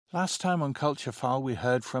Last time on Culture File, we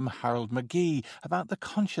heard from Harold McGee about the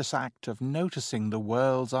conscious act of noticing the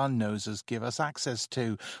worlds our noses give us access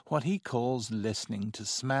to, what he calls listening to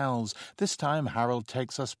smells. This time, Harold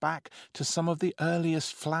takes us back to some of the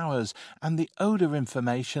earliest flowers and the odor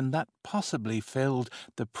information that possibly filled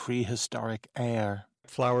the prehistoric air.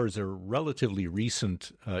 Flowers are a relatively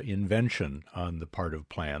recent invention on the part of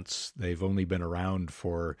plants. They've only been around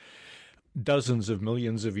for dozens of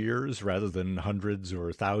millions of years rather than hundreds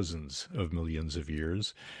or thousands of millions of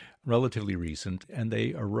years, relatively recent, and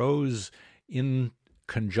they arose in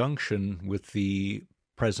conjunction with the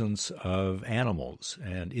presence of animals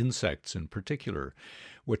and insects in particular,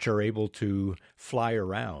 which are able to fly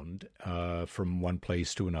around from one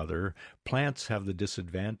place to another. Plants have the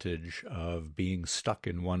disadvantage of being stuck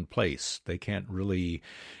in one place. They can't really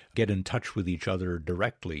get in touch with each other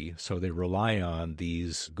directly, so they rely on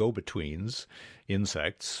these go-betweens,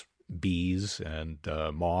 insects, bees and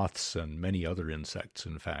moths and many other insects,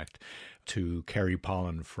 in fact, to carry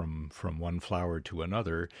pollen from one flower to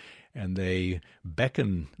another. And they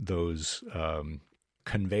beckon those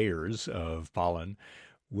conveyors of pollen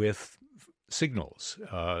with signals.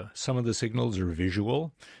 Some of the signals are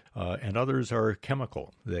visual and others are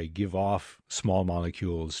chemical. They give off small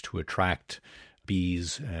molecules to attract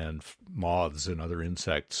bees and moths and other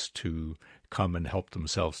insects to come and help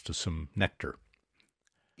themselves to some nectar.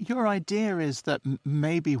 Your idea is that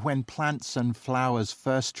maybe when plants and flowers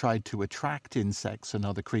first tried to attract insects and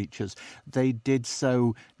other creatures, they did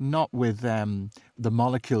so not with the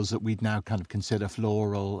molecules that we'd now kind of consider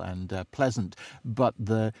floral and pleasant, but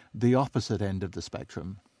the opposite end of the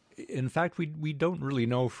spectrum. In fact, we don't really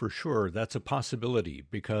know for sure. That's a possibility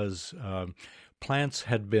because plants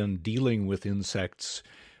had been dealing with insects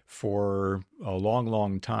for a long,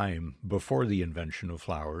 long time before the invention of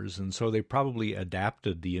flowers, and so they probably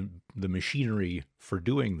adapted the machinery for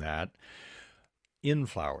doing that in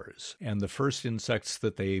flowers. And the first insects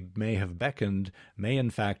that they may have beckoned may in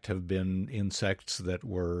fact have been insects that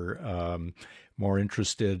were more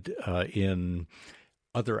interested in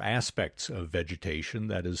other aspects of vegetation,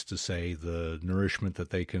 that is to say, the nourishment that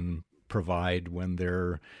they can provide when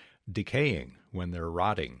they're decaying, when they're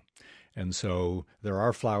rotting. And so there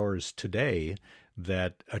are flowers today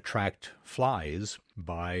that attract flies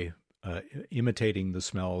by imitating the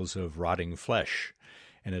smells of rotting flesh.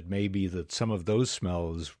 And it may be that some of those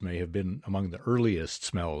smells may have been among the earliest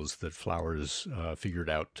smells that flowers figured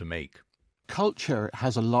out to make. Culture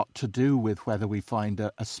has a lot to do with whether we find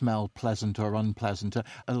a smell pleasant or unpleasant.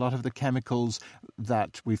 A lot of the chemicals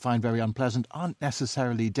that we find very unpleasant aren't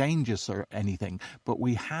necessarily dangerous or anything, but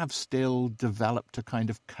we have still developed a kind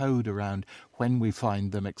of code around when we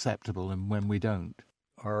find them acceptable and when we don't.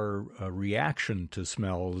 Our reaction to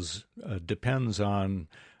smells depends on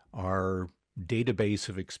our database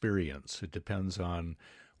of experience. It depends on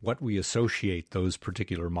what we associate those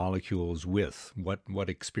particular molecules with, what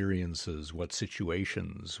experiences, what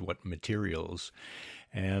situations, what materials.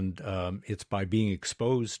 And it's by being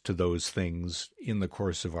exposed to those things in the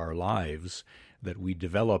course of our lives that we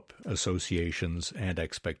develop associations and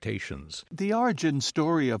expectations. The origin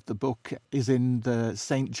story of the book is in the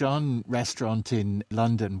St. John restaurant in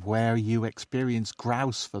London, where you experienced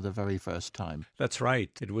grouse for the very first time. That's right.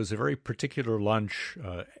 It was a very particular lunch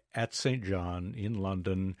at St. John in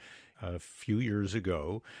London a few years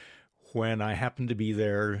ago, when I happened to be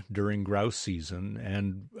there during grouse season,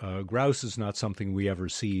 and grouse is not something we ever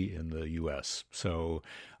see in the U.S. So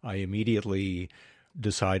I immediately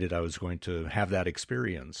decided I was going to have that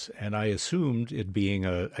experience. And I assumed, it being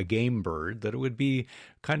a game bird, that it would be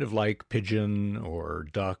kind of like pigeon or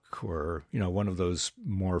duck or, one of those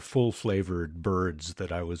more full-flavored birds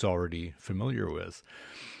that I was already familiar with.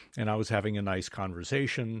 And I was having a nice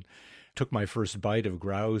conversation, took my first bite of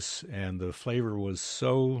grouse, and the flavor was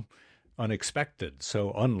so unexpected,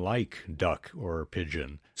 so unlike duck or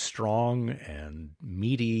pigeon, strong and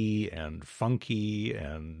meaty and funky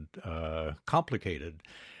and complicated,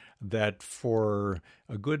 that for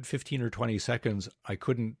a good 15 or 20 seconds, I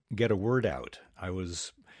couldn't get a word out.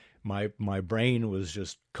 My brain was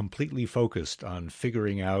just completely focused on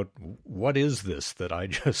figuring out, what is this that I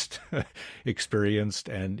just experienced,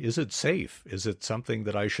 and is it safe? Is it something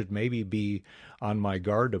that I should maybe be on my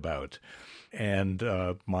guard about? And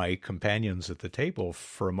my companions at the table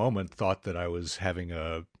for a moment thought that I was having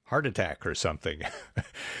a heart attack or something.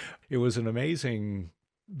 It was an amazing,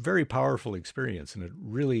 very powerful experience, and it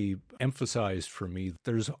really emphasized for me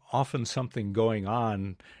there's often something going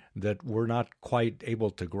on that we're not quite able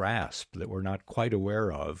to grasp, that we're not quite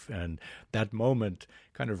aware of. And that moment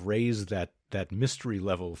kind of raised that that mystery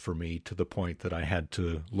level for me to the point that I had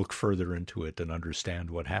to look further into it and understand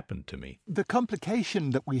what happened to me. The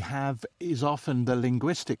complication that we have is often the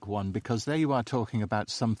linguistic one, because there you are talking about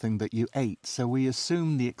something that you ate. So we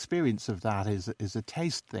assume the experience of that is a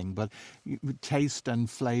taste thing, but taste and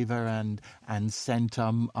flavour and scent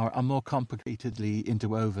are more complicatedly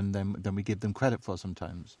interwoven than we give them credit for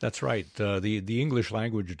sometimes. That's right. The English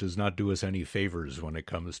language does not do us any favors when it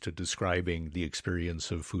comes to describing the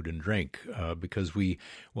experience of food and drink, because we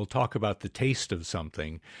will talk about the taste of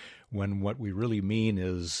something when what we really mean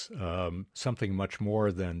is something much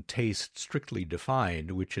more than taste strictly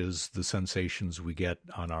defined, which is the sensations we get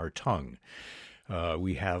on our tongue.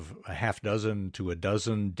 We have a half dozen to a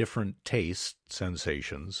dozen different taste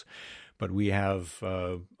sensations, but we have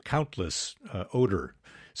countless odor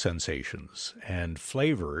sensations, and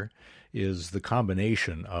flavor is the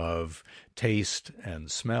combination of taste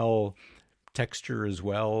and smell, texture as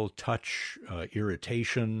well, touch,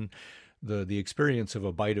 irritation. The experience of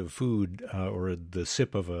a bite of food or the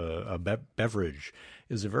sip of a beverage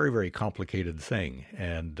is a very, very complicated thing,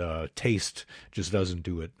 and taste just doesn't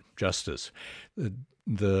do it justice.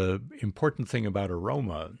 The important thing about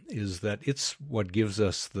aroma is that it's what gives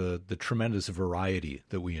us the tremendous variety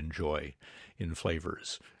that we enjoy in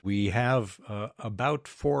flavors. We have about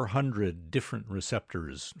 400 different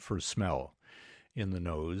receptors for smell in the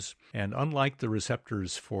nose, and unlike the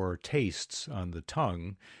receptors for tastes on the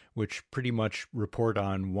tongue, which pretty much report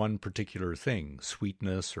on one particular thing,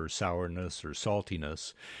 sweetness or sourness or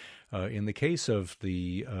saltiness, in the case of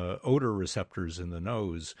the odor receptors in the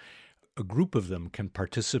nose, a group of them can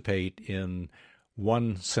participate in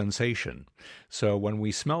one sensation. So when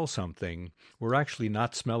we smell something, we're actually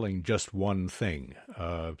not smelling just one thing.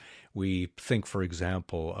 We think, for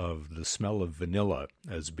example, of the smell of vanilla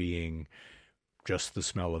as being just the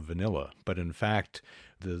smell of vanilla. But in fact,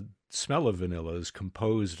 the smell of vanilla is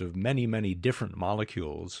composed of many, many different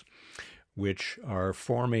molecules which are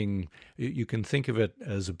forming, you can think of it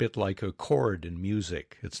as a bit like a chord in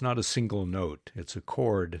music. It's not a single note. It's a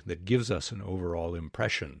chord that gives us an overall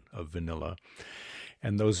impression of vanilla.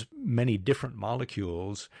 And those many different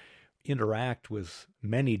molecules interact with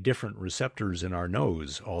many different receptors in our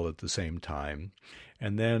nose all at the same time.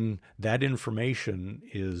 And then that information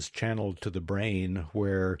is channeled to the brain,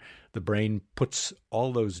 where the brain puts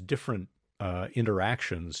all those different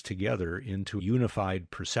interactions together into unified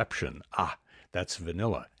perception. Ah, that's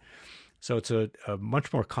vanilla. So it's a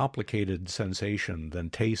much more complicated sensation than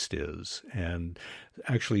taste is, and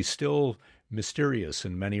actually still mysterious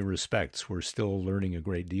in many respects. We're still learning a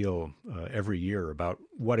great deal every year about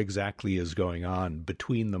what exactly is going on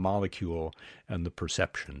between the molecule and the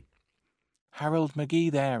perception. Harold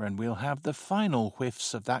McGee there, and we'll have the final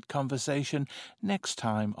whiffs of that conversation next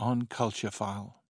time on Culture File.